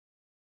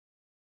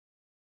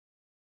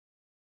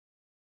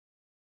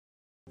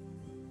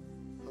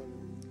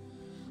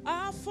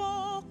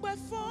Afọ́pẹ́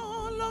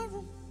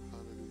f'Ọlọ́run.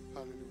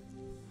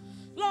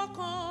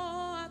 Lọ́kàn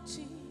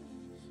àti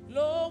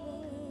lóhùn.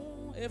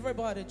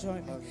 Everybody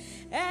join me.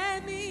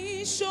 Ẹni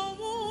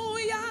ṣòun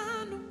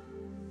yanu.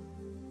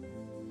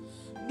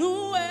 Nu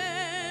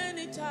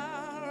ẹni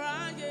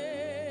tàráyé.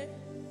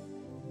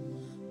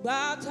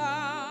 Gbàtà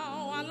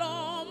wà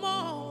lọ́mọ.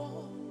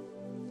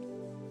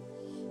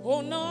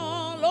 Ọ̀nà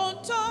ló ń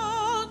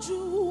tọ́jú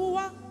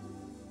wa.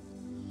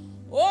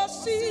 Ó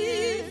sì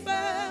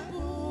fẹ́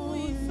bù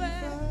ìfẹ́.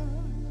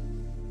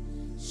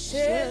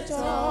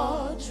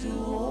 Ṣètọ́jú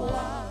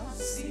wa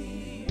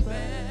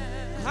síbẹ̀.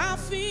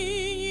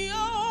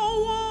 Àfihàn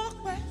ọwọ́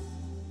pẹ́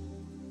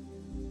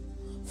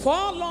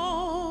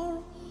f'Ọlọ́run.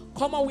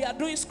 Come on, we are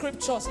doing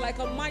scriptures like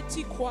a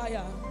mighty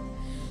choir.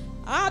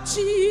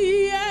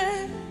 Achiye.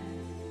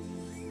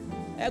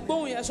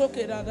 Ẹgbọ́n yẹn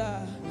sókè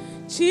dáadáa.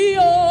 Tí ó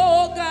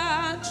ga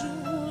jù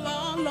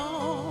lọ.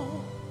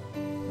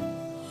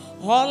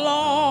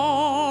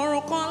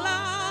 Ọlọ́run kan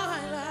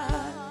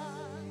láéláé.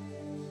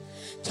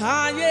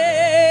 Táyé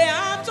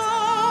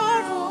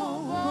àtọ̀run.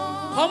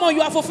 Come on,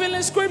 you are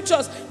fulfilling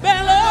scriptures.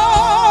 Bẹ́ẹ̀ ló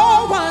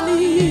wà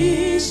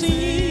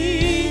nísìnyí.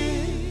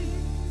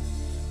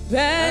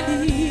 Bẹ́ẹ̀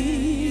ni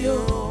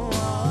yóò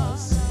wá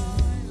sí.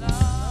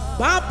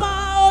 Bàbá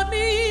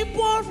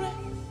oníbọ̀rẹ̀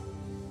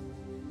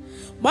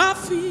máa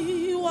fi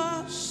wá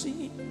sí.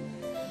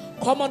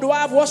 Come on, do I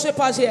have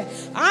worshipers here?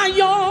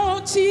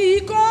 Ayọ̀ tí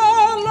kò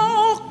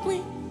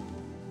lópin.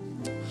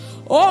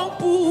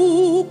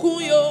 Òbùkún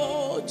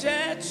yóò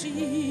jẹ́ ti.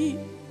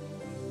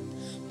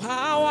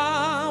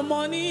 Power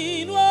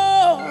money nínú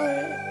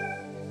ọ̀rẹ́.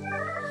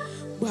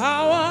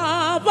 Gbàwá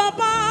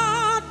bàbá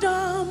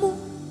dààmú.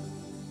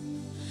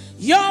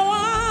 Yọ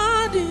wá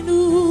nínú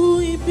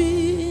ibi.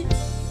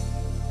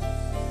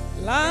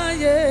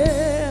 Láyé.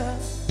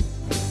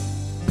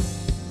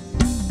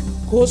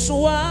 Kò sún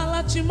wá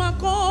láti máa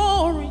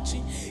kọrin tí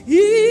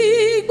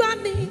ìgbà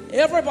ní.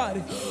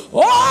 Everybody.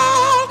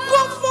 Ògo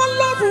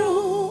f'Ọlọ́run.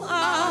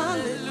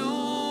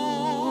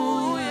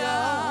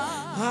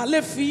 Hallelujah. A lè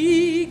fi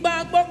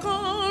ìgbàgbọ́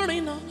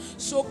kọrin náà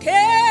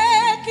sókè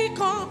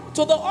kíkan.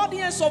 To the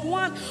audience of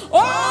one.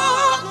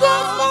 Ògo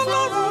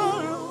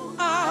f'Ọlọ́run.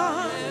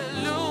 Hallelujah.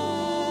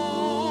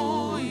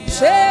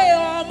 Ṣé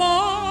ọmọ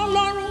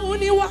Ọlọ́run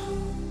ni wá?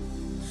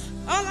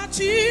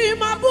 Aláti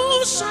máa bú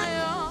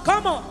ṣayọ̀.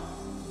 Come on.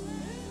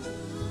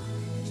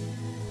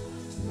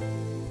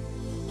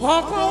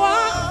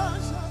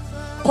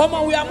 Come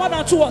on, we are more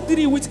than 2 or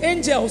 3 with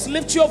angels.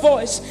 Lift your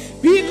voice.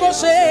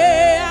 Because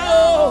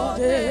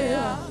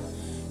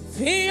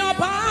feel your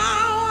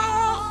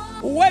power.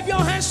 Wave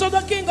your hands to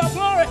the King of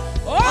Glory.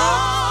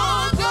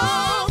 Oh,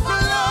 God,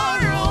 hallelujah.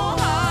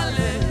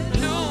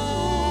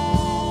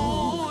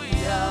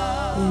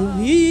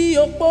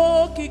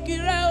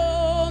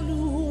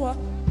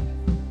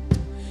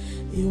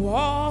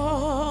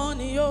 Ìwọ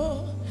ni ó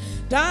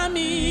dá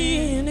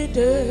mi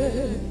nídè.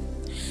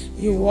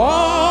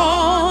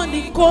 Ìwọ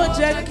ni kò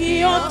jẹ́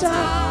kí ó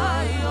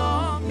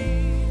tayọ mi.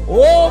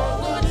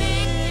 Ògo ni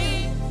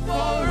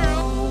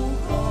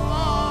forúkọ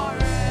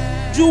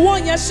rẹ̀. Juwọ́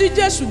yẹn sí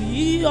Jésù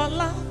yìí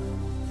ọlá.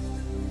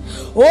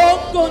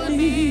 Ògo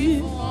ni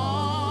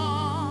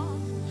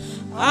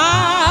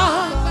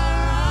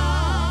agbára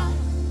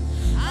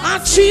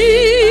àti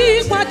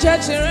ìpàjẹ́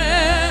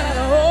tirẹ̀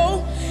o.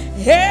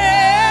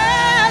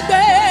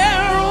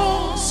 Ẹgbẹ̀rún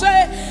ṣe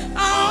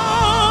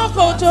àwọn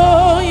kò tó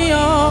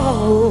yàn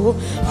o.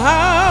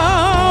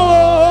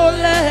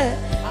 Àwọlẹ̀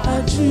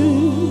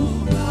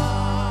àjùbà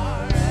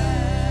rẹ̀.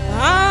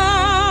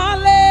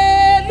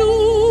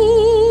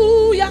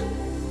 Hallelujah.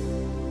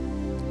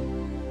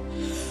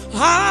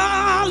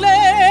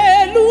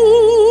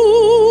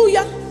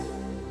 Hallelujah.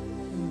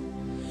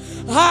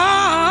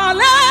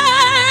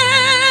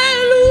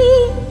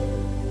 Hallelujah.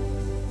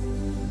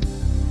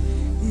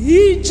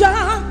 Ìjà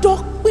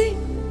dópin.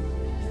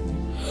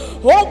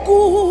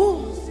 Ogun.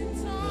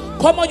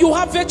 Come on, you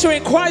have victory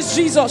in Christ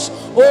Jesus.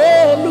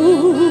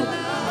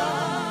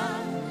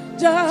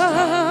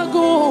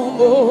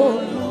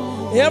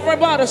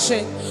 Everybody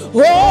sing.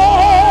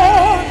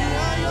 Oh,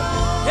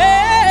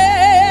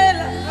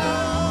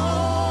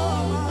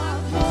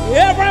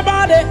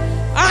 everybody,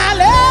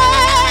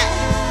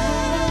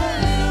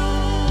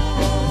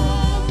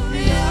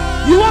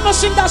 you want to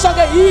sing that song?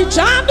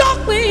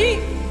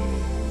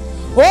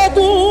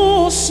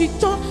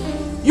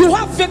 You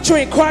have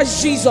victory in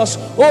Christ Jesus.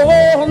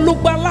 Oh,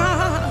 look,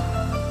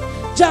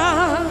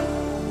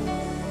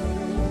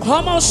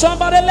 come on,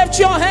 somebody, lift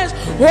your hands.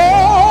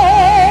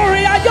 Oh,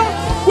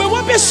 we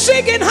will be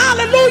singing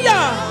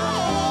hallelujah.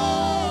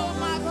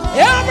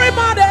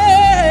 Everybody,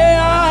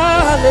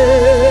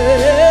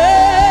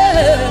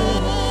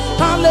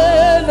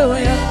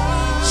 hallelujah.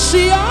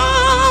 See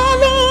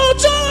all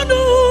to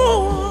do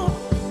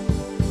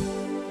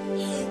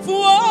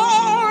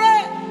for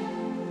it.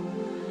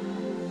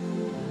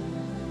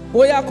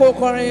 Oh,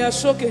 yeah,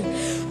 it's okay.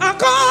 Hallelujah.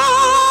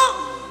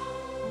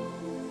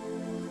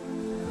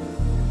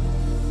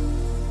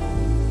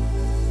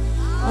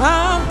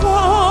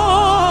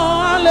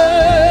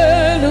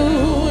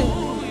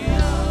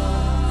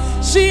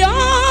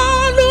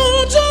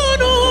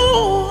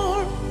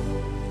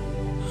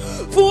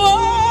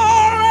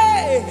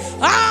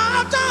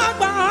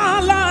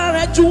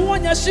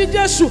 juwanya si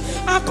Jesu.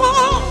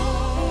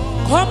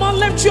 Come on,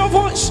 lift your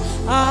voice.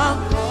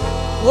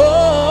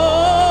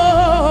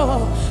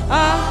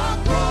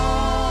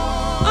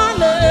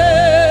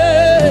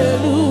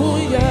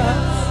 Hallelujah.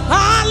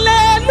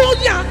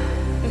 Hallelujah.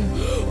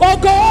 Oh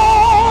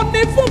God,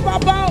 ni fún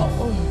bàbá o.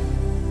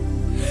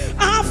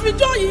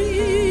 Àfijọ́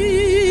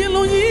yìí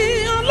ló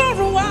yìn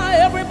Ọlọ́run wa,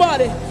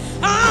 everybody.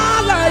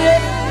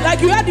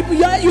 Like you heard the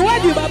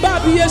Baba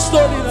Abiye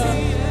story now.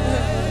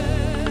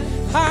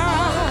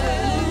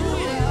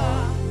 Hallelujah.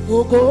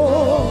 Oh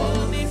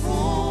God, ni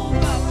fún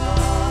bàbá.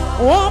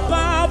 Oh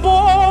bàbá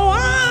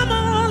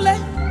amọ̀lẹ̀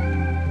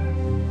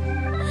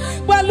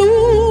pẹ̀lú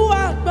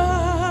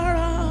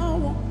agbára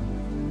wọn.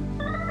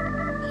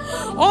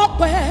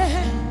 Ọpẹ́.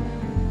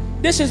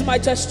 This is my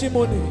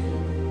testimony.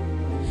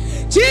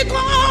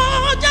 Chico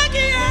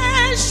jagi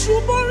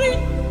esubori.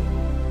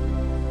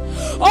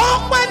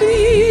 Ọpẹ́ ni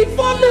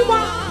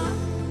f'Olúwa.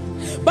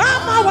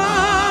 Bàbá wa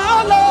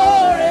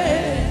olóore.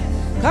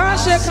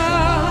 Káṣẹ́ká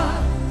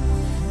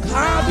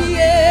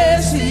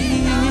kábíyèsí.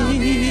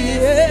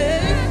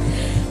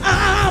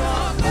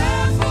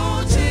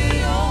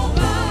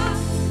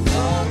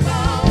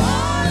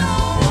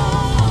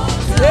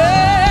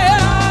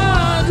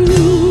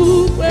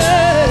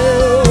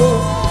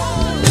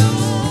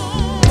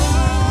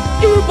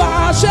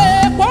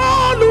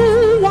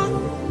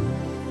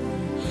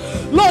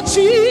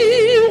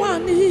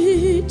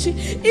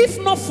 If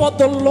not for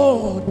the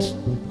Lord,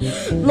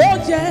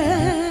 Lord,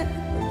 yeah.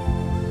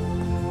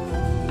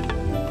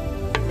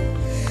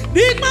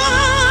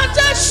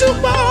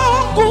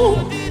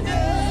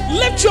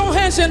 Lift your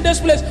hands in this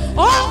place.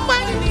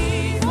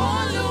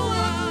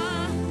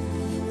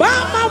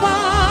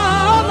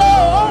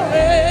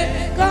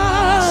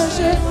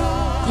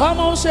 Come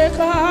on, say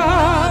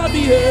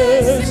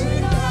Abiye.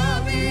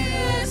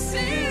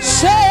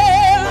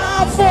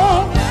 Say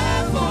for.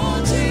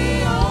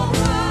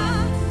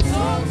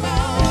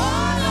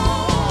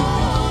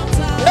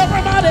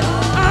 Everybody,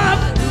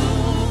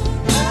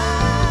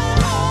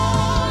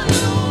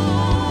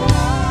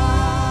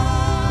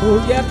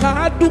 oh yeah,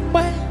 ká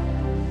dúpẹ́.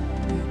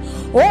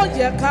 Oh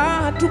yeah, ká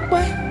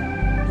dúpẹ́.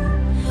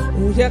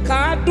 Oh yeah, ká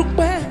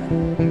dúpẹ́.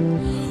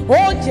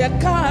 Oh yeah,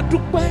 ká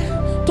dúpẹ́.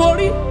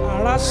 Torí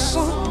ara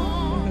sán.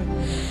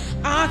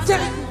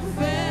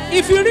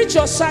 If you reach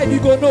your side, you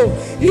go know.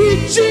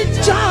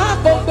 Ìjìjà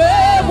kò gbé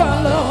wa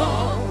lọ.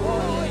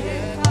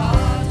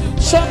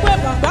 Sọ pé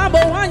bàbá mo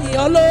wá yìn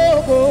ọ́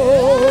lógo.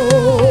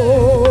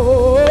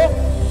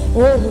 Ó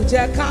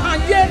jẹ́ ká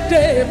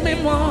yéde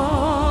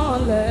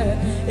mímọ́lẹ̀.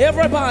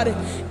 Everybody,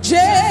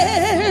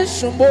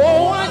 Jésù mo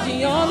wá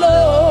yìn ọ́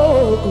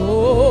lógo.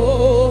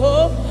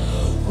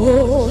 Ó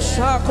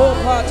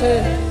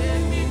ṣàkópatẹ̀.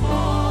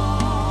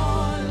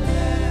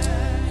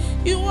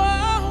 You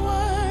are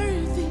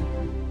worthy.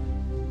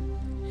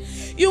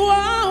 You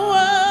are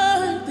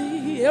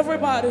worthy.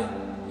 Everybody,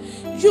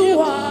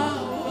 you are.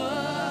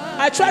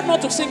 I tried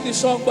not to sing this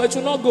song, but it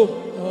will not go.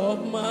 Of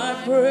my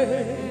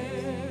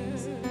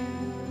praise.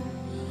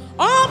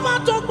 All my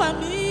talk by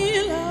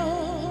me,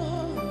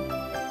 Lord.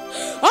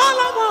 All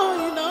I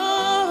want, you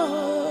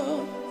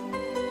know.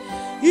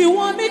 You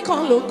want me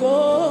can look,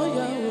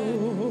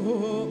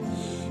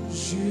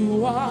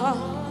 you are.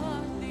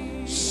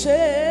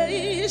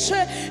 Say,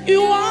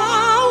 you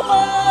are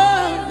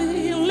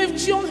worthy.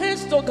 Lift your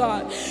hands to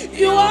God.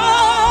 You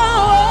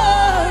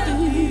are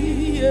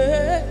worthy.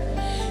 Yeah.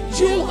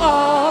 You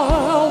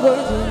are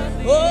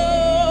worthy. Oh,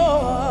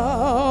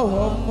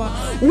 my.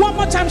 One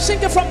more time,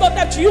 sing it from the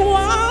depth. You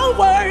are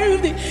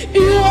worthy.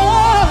 You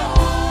are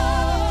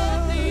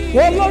worthy.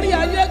 Oh, Lord,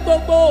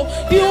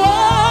 you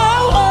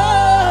are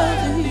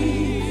worthy.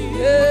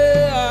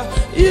 Yeah.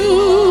 You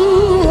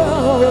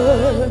are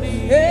worthy.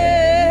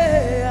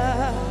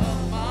 Yeah.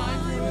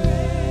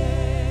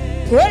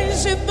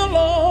 Praising the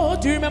Lord.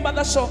 Do you remember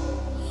that song?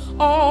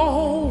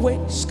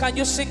 Always. Can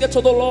you sing it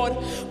to the Lord?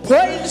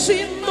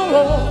 Praising the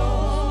Lord.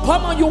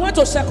 Come on, you went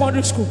to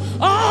secondary school.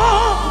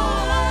 Oh,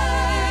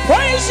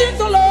 praising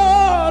the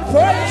Lord.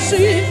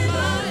 Praising.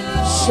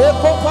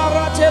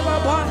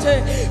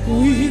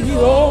 We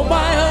oh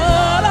my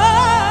heart.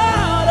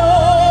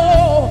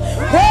 Oh,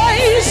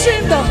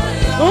 praising the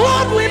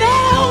Lord with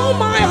all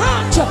my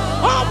heart.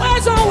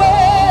 Always,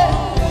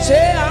 always.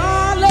 Say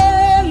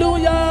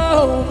hallelujah,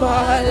 oh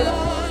my Lord.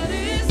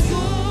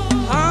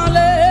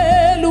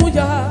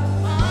 Hallelujah.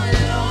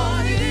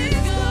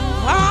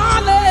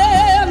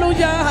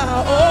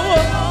 Oh,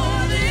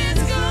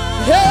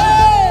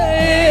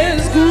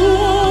 it's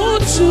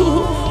good to.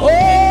 Oh,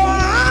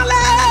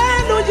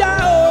 hallelujah.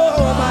 Oh,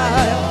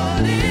 my.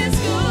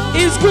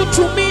 It's good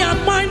to me and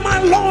mine. My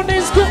Lord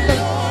is good.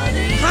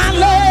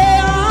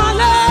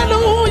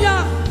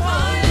 Hallelujah.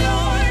 My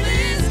Lord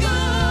is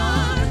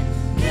good.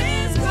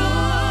 It's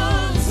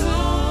good to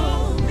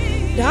me.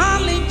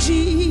 Darling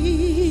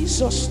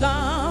Jesus,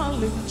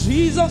 darling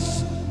Jesus.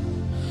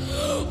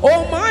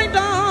 Oh, my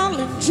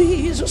darling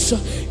Jesus,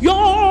 you're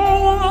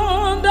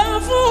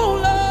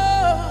wonderful,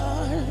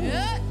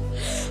 Lord.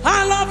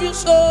 I love you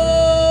so.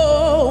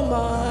 Oh,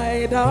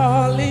 my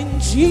darling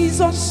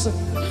Jesus.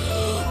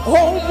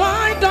 Oh,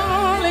 my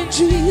darling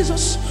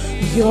Jesus.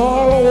 You're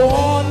a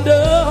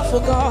wonderful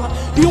God.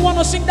 Do you want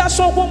to sing that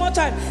song one more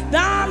time?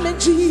 Darling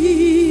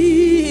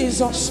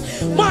Jesus.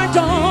 My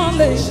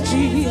darling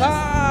Jesus.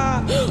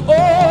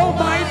 Oh,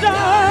 my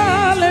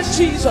darling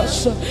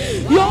Jesus.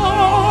 You're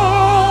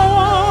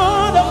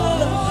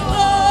wonderful.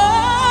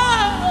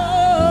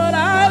 Lord,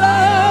 I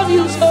love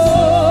you so.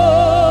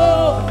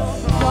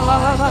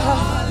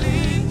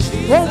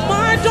 Oh,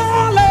 my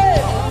darling.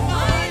 Oh,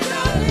 my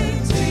darling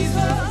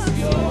Jesus,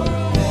 you're a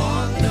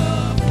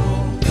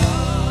wonderful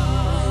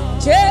God.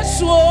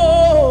 Jesus,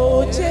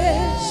 oh,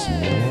 Jesus.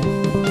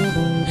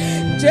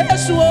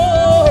 Jesus,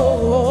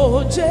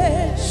 oh,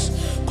 Jesus.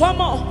 Come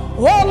on.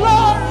 Oh,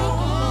 Lord.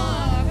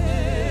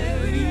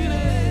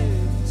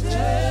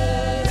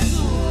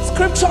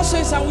 Scripture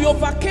says, and we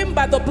overcame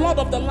by the blood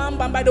of the Lamb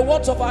and by the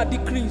words of our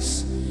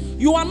decrees.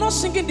 You are not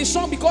singing the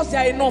song because they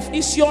are enough.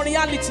 It's your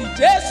reality.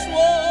 Jesus,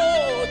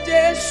 oh,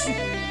 Jesus.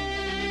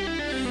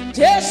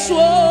 Jesus,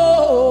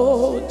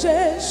 oh,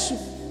 Jesus.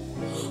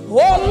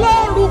 Oh,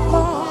 Lord,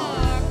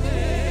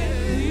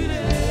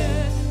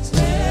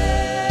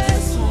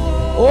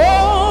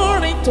 oh,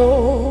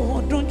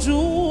 Rito, don't you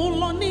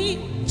lonely,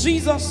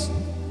 Jesus.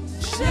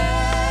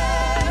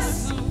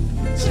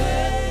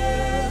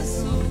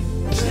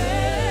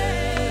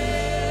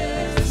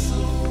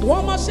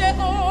 One more say,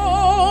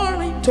 oh,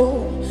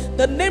 Rito.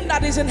 The name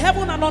that is in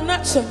heaven and on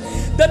earth,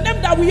 the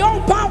name that we all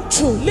bow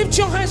to. Lift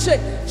your hands, say,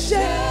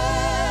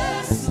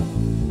 Jesus.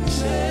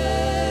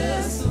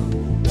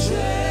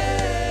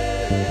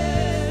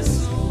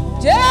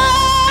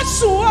 Jesus,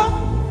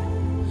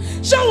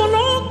 show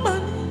along,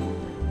 man.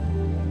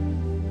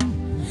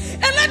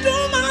 And let do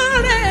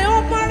mare,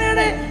 oh,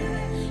 mare,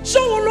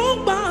 show along,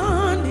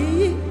 man.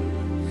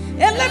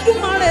 And let do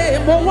mare,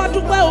 mo wa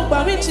du ba o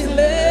ba mi ti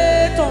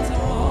le ton.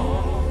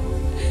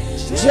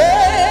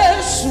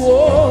 Jesus,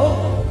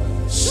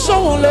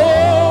 show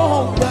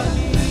along,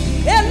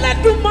 and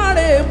let do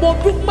mare, mo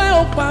du ba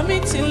o ba mi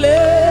ti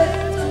le.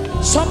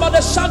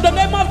 Somebody shout the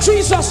name of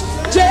Jesus,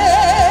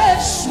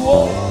 Jesus.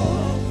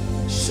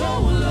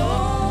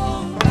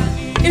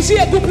 Is he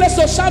a good place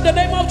to shout the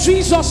name of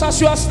Jesus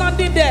as you are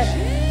standing there?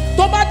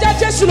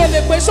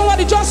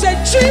 Somebody just say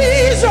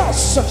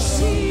Jesus.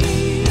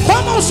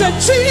 Come on, say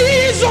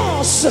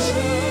Jesus.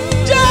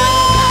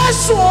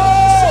 Jesus.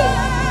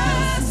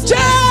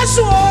 Jesus.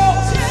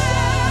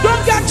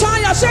 Don't get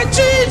tired. Say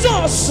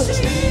Jesus.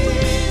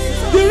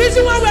 The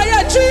reason why we are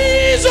here,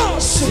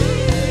 Jesus.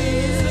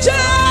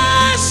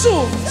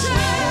 Jesus.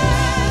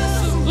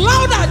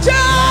 Louder,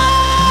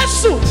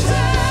 Jesus.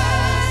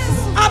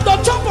 At the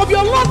top of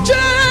your lungs,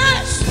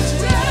 Jesus.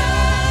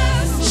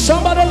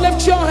 Somebody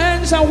lift your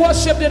hands and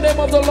worship the name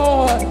of the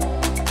Lord.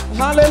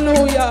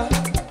 Hallelujah.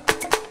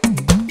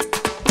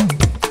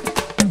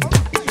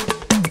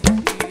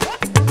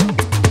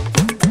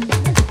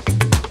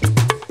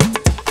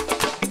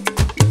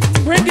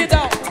 Bring it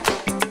down.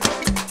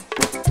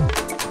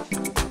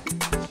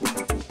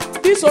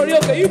 This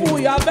Orioke, you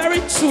are very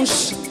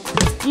touche.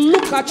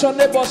 Look at your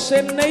neighbor,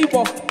 say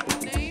neighbor.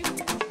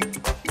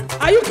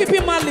 Are you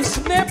keeping malice?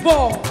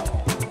 Neighbor.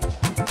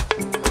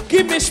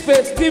 Give me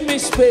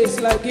space,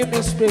 like give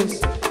me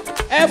space.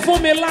 And for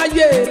me like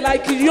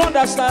you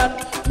understand,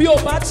 me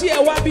obati e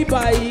wa bi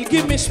bai,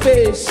 give me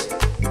space.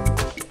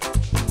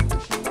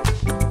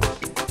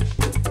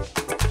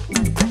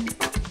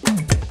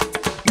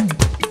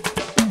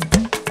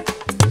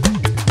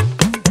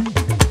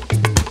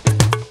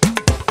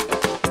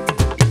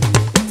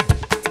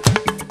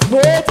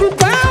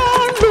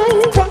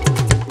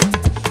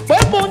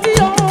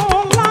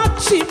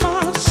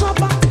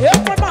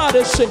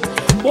 Everybody sing.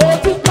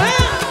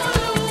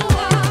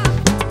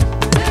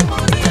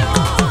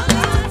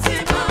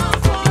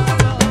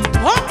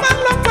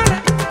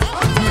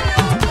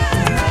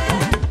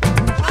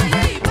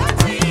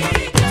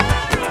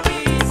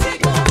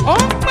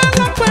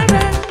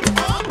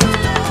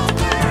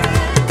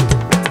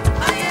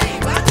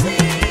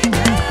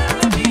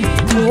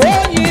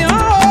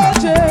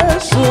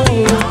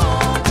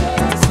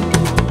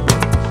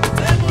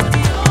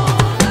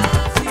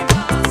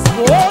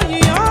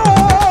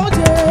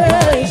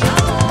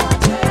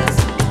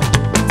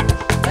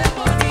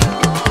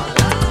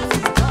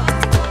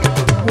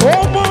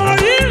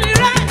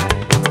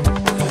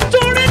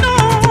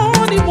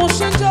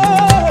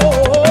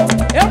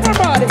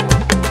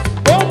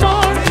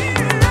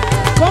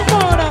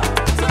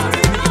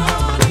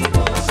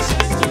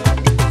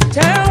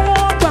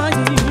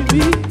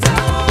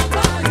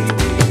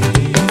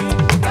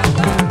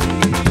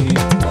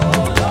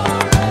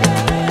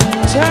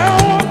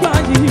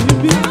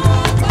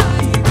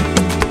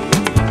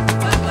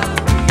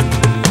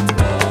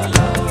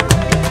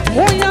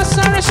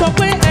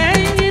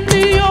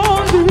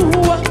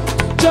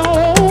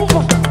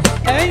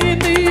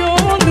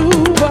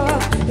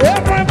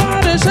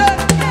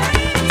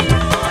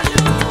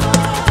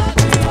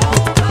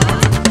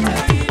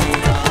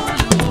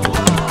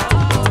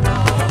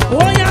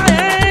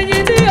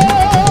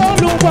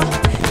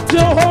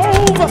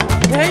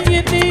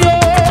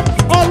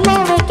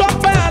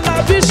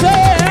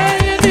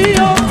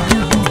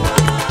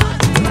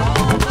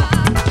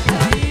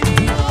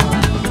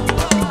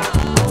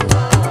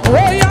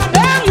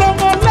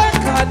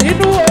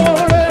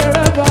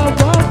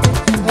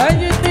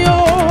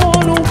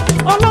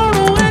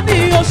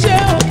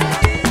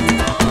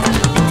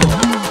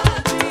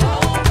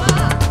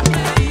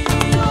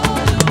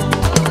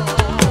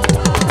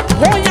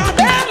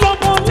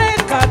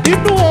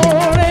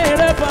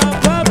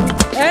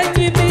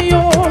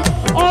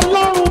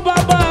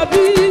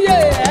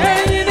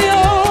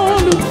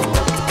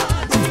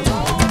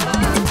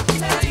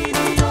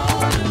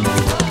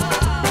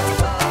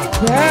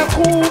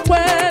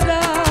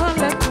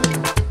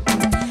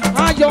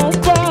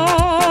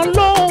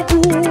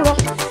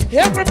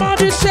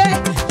 say,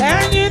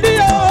 ẹ̀yin ni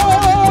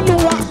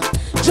Olúwa,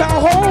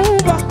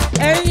 Jehovah,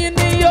 ẹ̀yin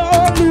ni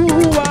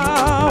Olúwa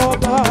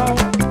ọba.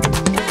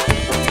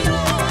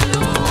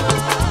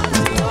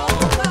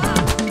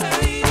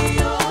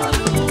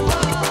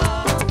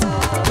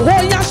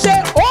 Oh yeah, say,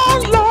 oh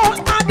Lord,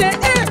 at the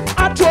end, I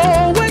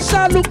always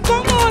salute.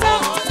 Come on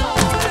now.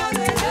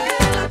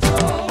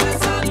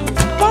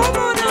 Come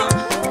on now.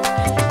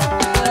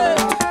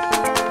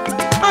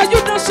 Are you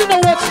dancing or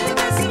what?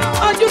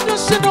 Are you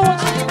dancing or what?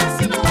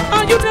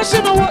 Are you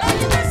dancing or what?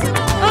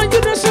 Are you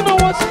dancing or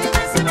what?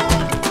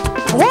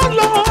 Oh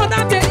Lord,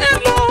 at the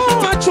end,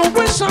 Lord, I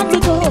always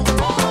salute.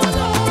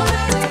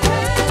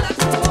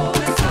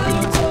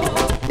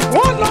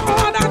 Oh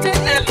Lord, at the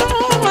end,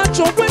 Lord, I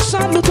always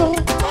salute.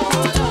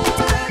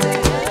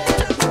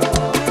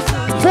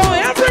 For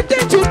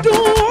everything you do,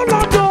 oh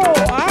Lord,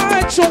 I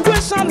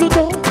always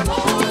salute.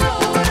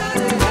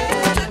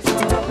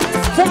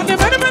 For the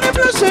many, many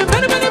blessings, I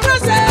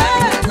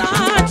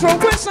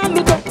always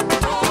salute.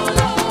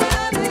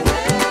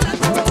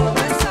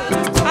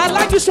 I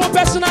like this one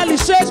personally.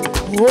 Says,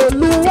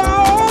 Oluwa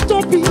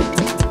Otobi,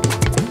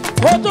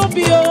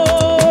 Otobi,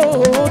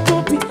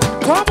 Otobi.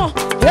 Come on,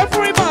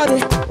 everybody,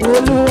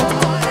 Oluwa.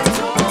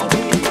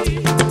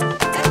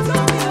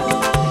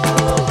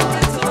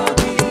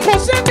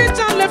 Cause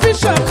anytime let me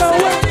shock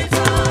away.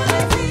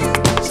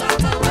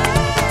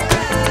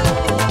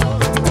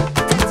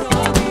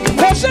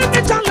 Cause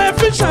anytime let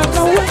me shock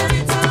away.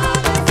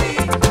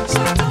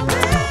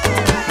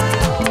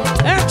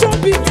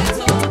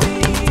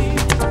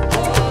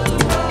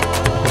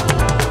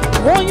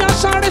 Wọ́n yá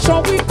sáré sọ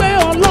wípé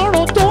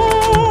Ọlọ́run tó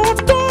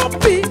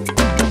tóbi.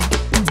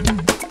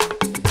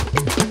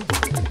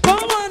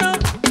 Come on now.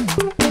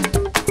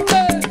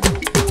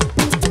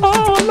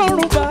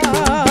 Ọlọ́run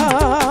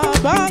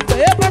bàbá pé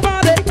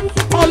everybody.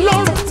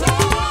 Ọlọ́run tó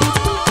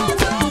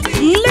tóbi.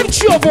 Lift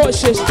your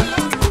voices.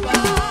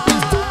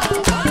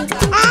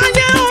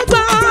 Ayé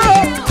ọgbà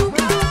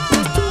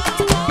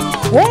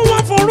ó wá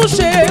forún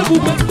ṣe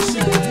ibùgbé.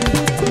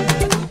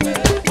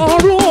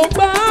 Ọ̀run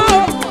ọgbà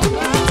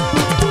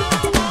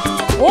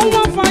ó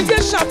wá fàyè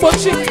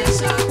ṣàpótí.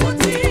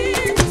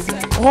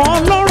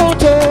 Ọlọ́run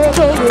tó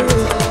lóore.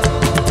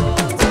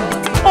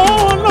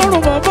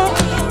 Ọlọ́run bàbá.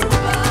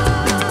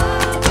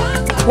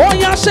 Ó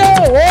yá ṣe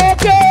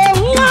òkè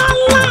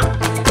ńláńlá.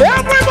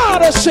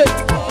 Everybody say.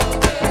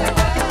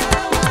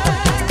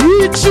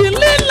 Ìjì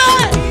líle.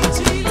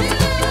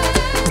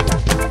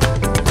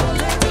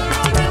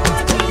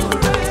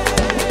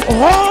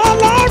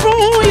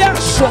 Ọlọ́run yẹ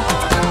sọ.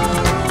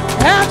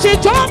 Ẹ ti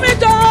tọ́ mi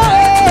dán.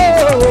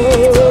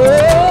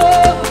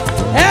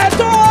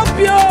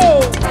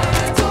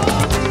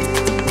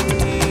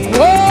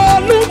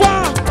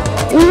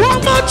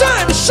 One more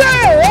time,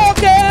 say,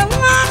 okay,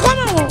 come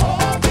on.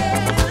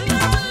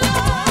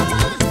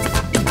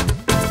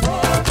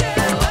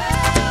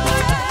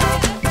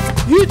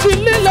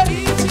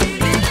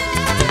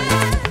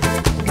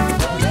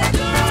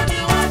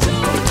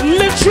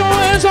 Lift your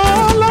hands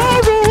all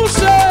around,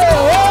 say,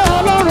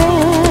 all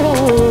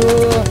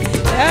around.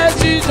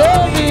 As you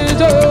told me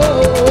to,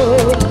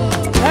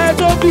 as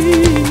to be.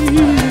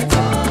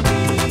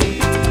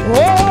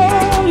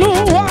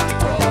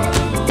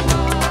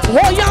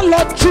 Oh yeah,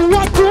 Lord, you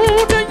are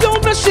good and your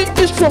mercy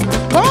is strong.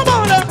 Come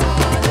on now.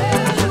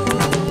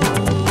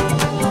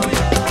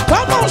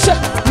 Come on, say,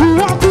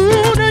 you are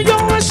good and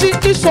your mercy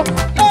is strong.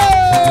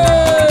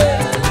 Hey.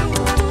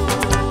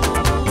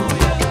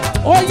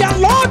 Oh yeah,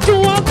 Lord, you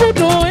are good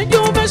and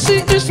your mercy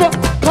is strong.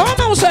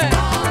 Come on, say.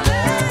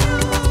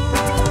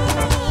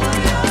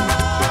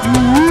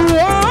 You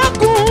are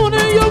good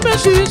and your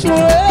mercy is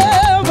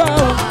forever.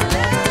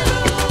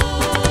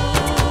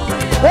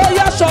 Oh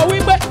yeah, so we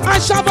bet I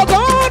shall go.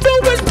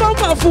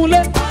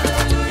 Fully.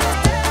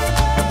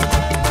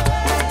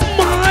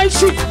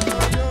 Mighty.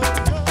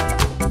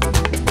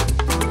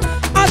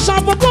 I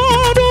serve a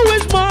God who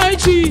is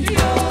mighty.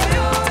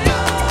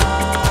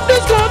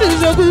 This God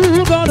is a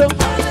good God.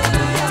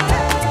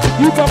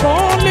 You can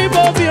only be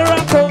a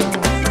miracle.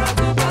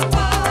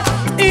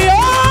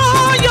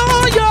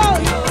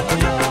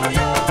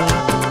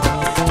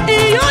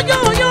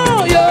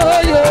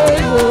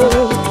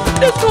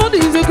 This God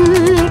is a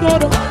good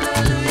God.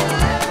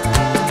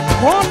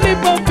 Only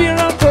for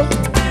miracle.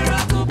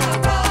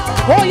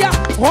 Oh yeah,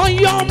 on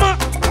your mark.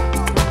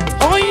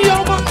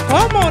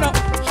 Come on now.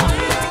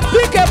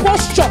 Pick a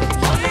posture.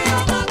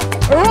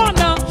 Run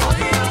now.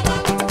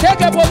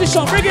 Take a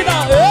position. Bring it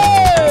down.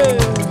 Hey.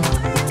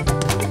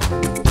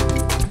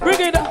 Bring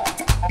it down.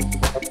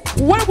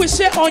 When we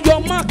say on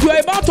your mark, you are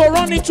about to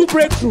run into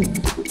breakthrough.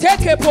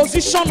 Take a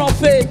position of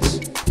faith.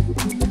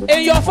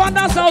 In your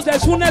father's house,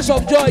 there's fullness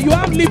of joy. You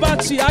have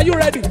liberty. Are you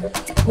ready?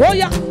 Oh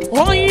yeah,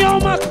 on your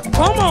mark.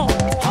 Come on.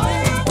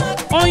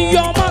 On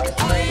your mark.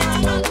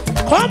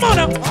 Come on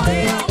now.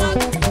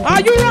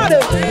 Are you ready?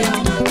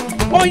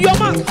 On your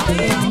mark.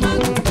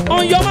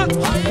 On your mark.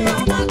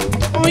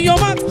 On your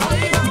mark.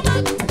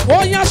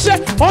 Oh yeah, say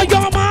on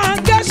your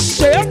mark.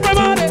 Yes,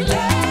 everybody.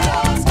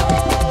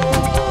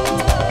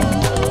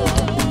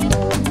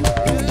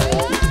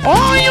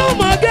 On your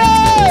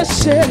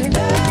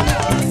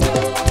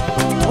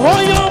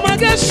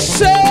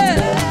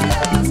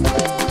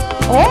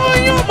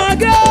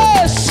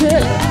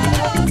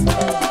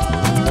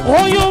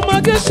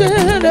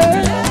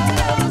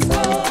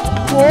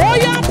Oh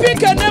yeah,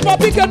 pick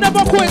a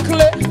neighbor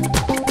quickly.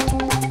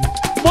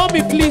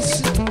 Mommy,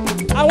 please.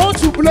 I want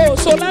to blow,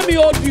 so let me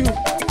hold you.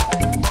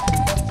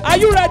 Are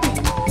you ready?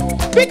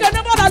 Pick a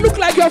neighbor that looks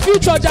like your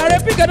future, Jare.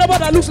 Pick a neighbor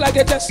that looks like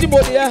a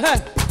testimony.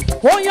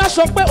 Oh yeah,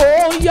 so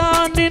oh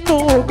yeah,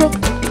 ninu go.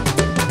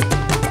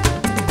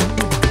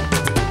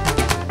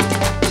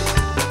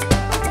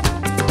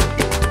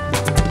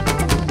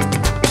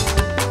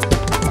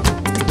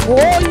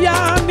 Oh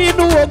yeah,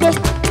 ninu go.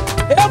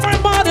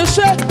 Everybody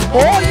say,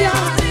 oh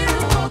yeah,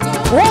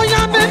 oh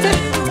yeah, ninu,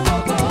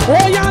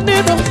 oh yeah,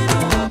 ninu,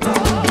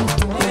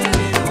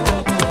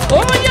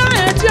 oh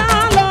yeah,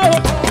 ejalo.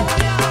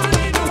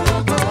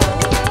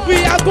 We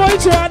are going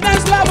to our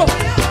next level.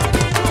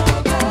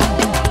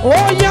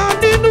 Oh yeah,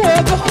 ninu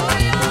go.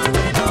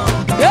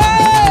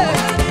 Yeah.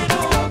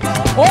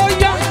 Oh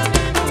yeah.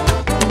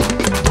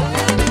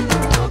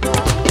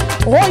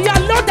 Oh yeah,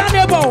 Lord and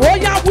neighbor. Oh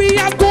yeah, we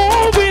are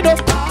going up.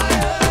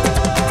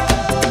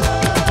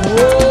 Oh,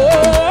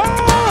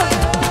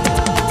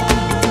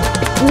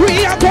 we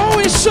are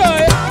going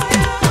straight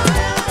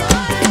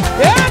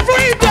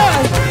every day,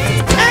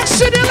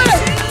 accidentally.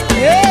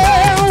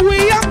 Yeah, we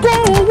are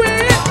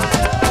going.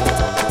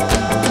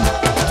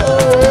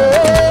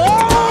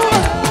 Oh,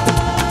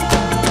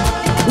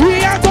 we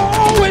are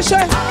going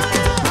straight.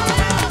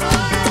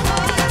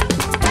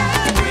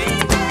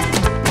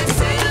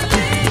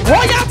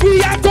 Oh yeah,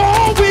 we are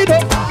going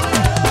up.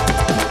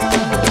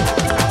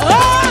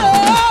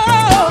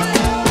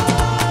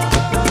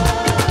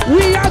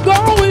 We are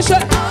going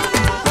straight.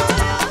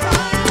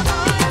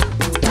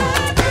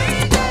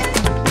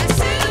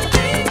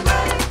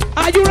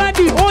 Are you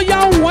ready? Oh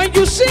yeah, when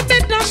you see me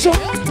dance,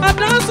 I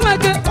dance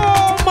like a,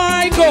 oh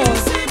my God.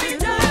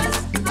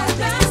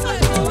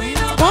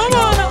 Come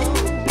on now.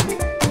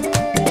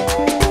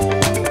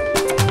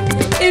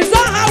 Is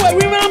that how a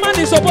women man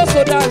is supposed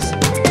to dance?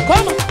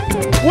 Come on.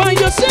 When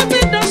you see me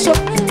dance, I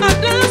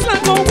dance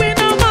like a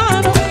winner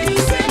man.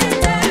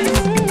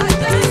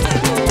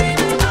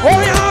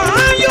 Oh yeah.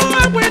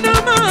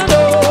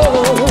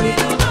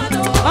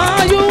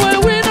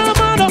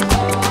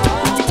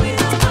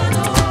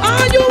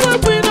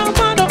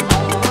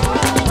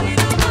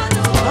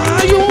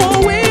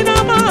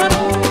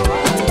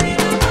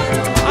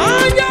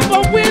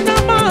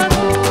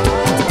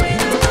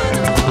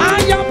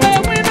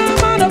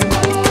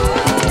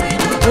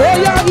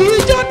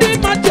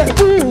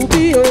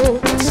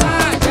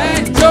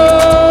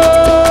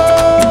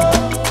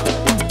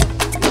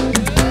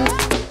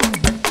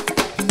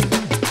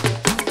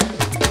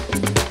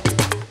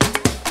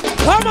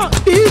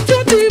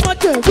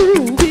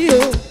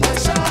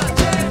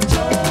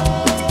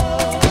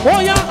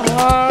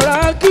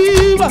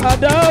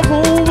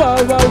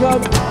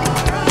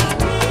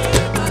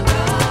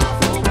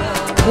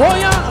 Oh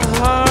yeah,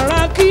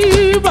 haraki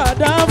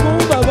badamu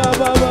baba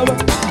baba.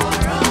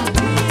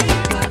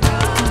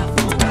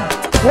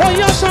 Oh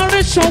yeah,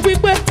 sorry, so we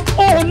be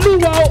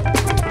Oluwa,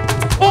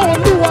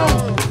 Oluwa,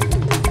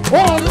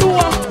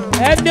 Oluwa.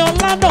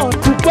 Erniola náà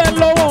dúpẹ́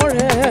lọ́wọ́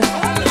rẹ̀.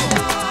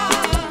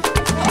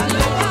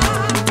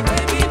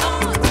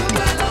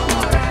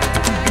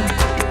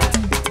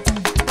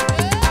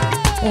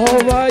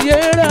 Ọba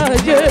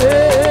ayérayé.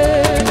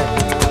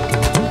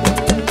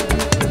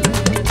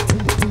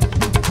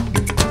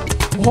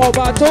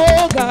 Ọba tó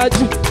ga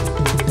jù,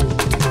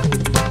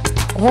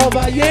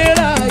 ọba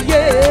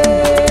ayérayé,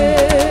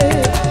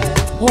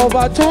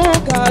 ọba tó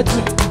ga jù,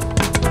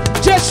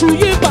 Jésù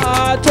yíba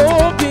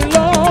tóbi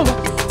lọ́wọ́,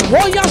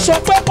 ó yá sọ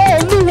pé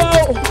Olúwa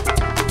o,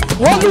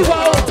 Olúwa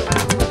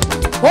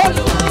o,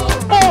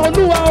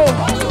 Olúwa o,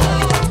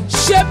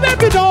 ṣe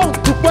bébí náà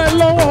dúpẹ́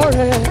lọ́wọ́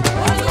rẹ̀.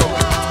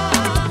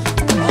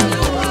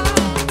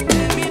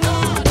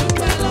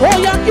 Ó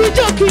yá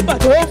ijó kí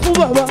bàtò fún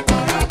bàbá.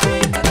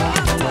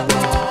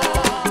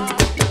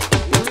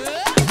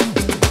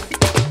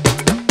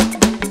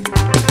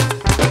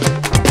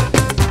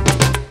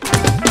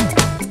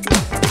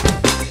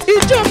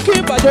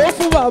 Bàjọ́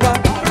fún bàbá.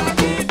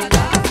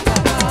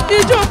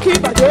 Ijó kí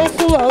bàjọ́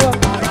fún bàbá.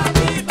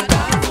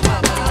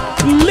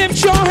 Lift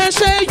your hands,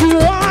 say you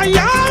are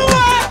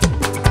Yahweh.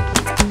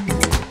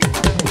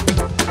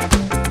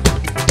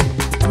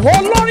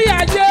 Olórí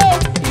ayé o,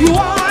 you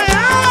are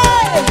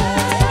Yahweh.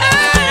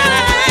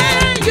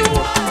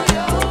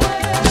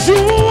 You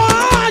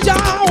are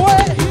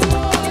Yahweh.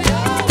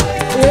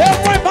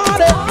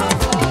 Everybody.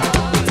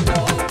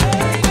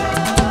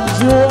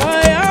 You are.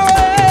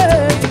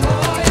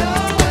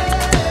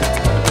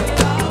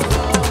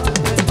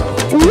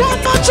 One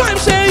more time,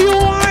 say you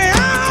are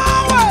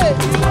Yahweh.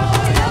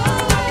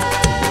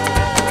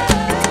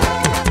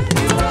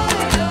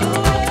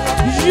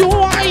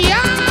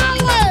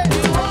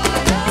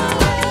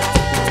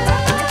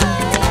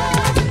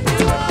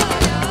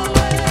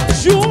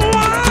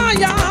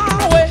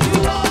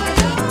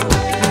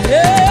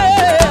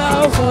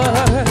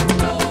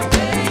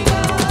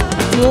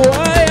 You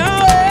are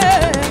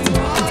Yahweh.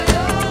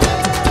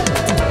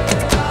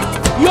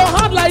 Your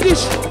heart like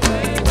this.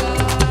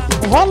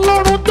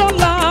 Ọlọ́run tó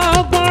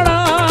lágbára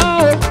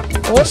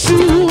o, oṣù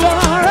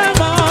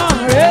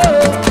àrẹ̀màrè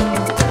o.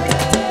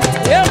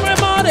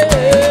 Everybody.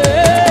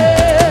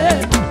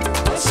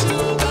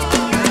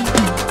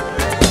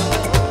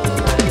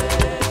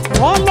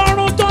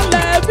 Ọlọ́run tó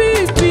lẹ́bí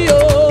bí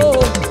o,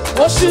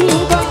 oṣù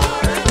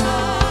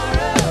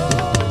àrẹ̀màrè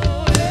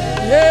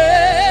o.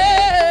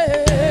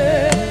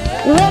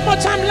 One more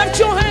time, lift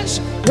your hands.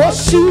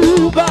 Oṣù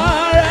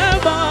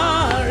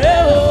àrẹ̀màrè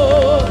o.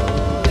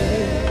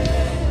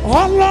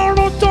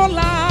 Ọlọ́run tó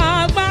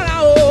lágbára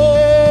o.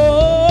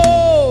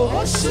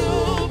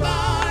 Òṣùbà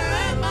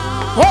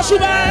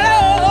rẹ̀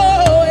o.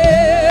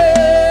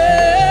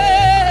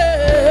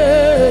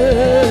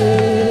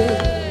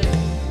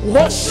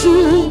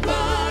 Òṣùbà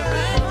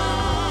rẹ̀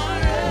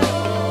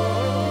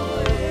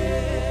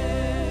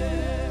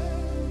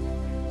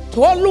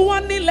t'Olúwa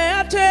nílẹ̀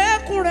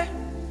àtẹ̀kùn rẹ̀,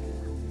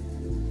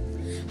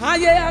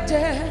 ayé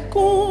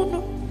àtẹ̀kùn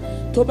náà.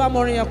 Tó bá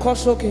mọrin yẹn kọ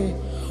sókè.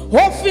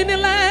 Ó fi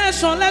nílẹ̀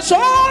sọ̀lẹ̀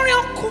sórí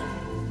òkun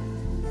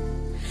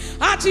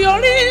àti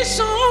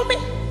orísun omi.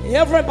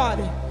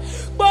 Everybody,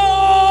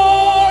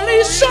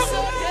 gbórísun.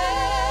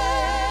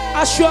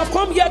 As you have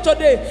come here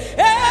today,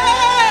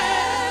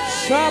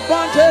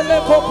 Shabantele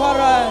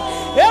kopara.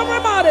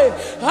 Everybody,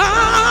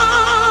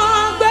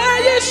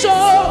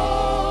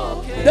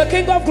 the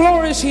King of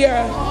Glory is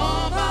here.